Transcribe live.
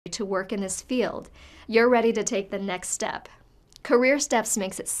to work in this field, you're ready to take the next step. Career Steps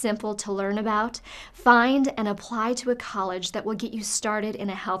makes it simple to learn about, find, and apply to a college that will get you started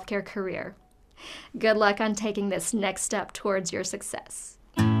in a healthcare career. Good luck on taking this next step towards your success.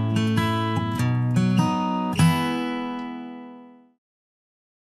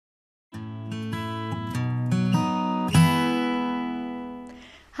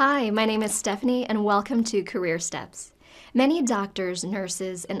 Hi, my name is Stephanie, and welcome to Career Steps. Many doctors,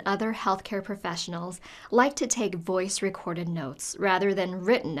 nurses, and other healthcare professionals like to take voice-recorded notes rather than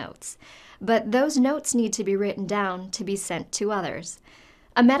written notes, but those notes need to be written down to be sent to others.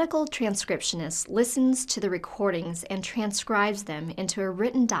 A medical transcriptionist listens to the recordings and transcribes them into a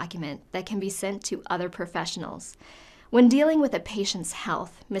written document that can be sent to other professionals. When dealing with a patient's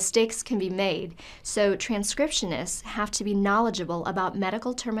health, mistakes can be made, so transcriptionists have to be knowledgeable about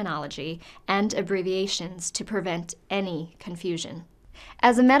medical terminology and abbreviations to prevent any confusion.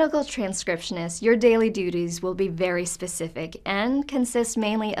 As a medical transcriptionist, your daily duties will be very specific and consist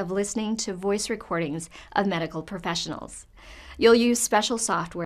mainly of listening to voice recordings of medical professionals. You'll use special software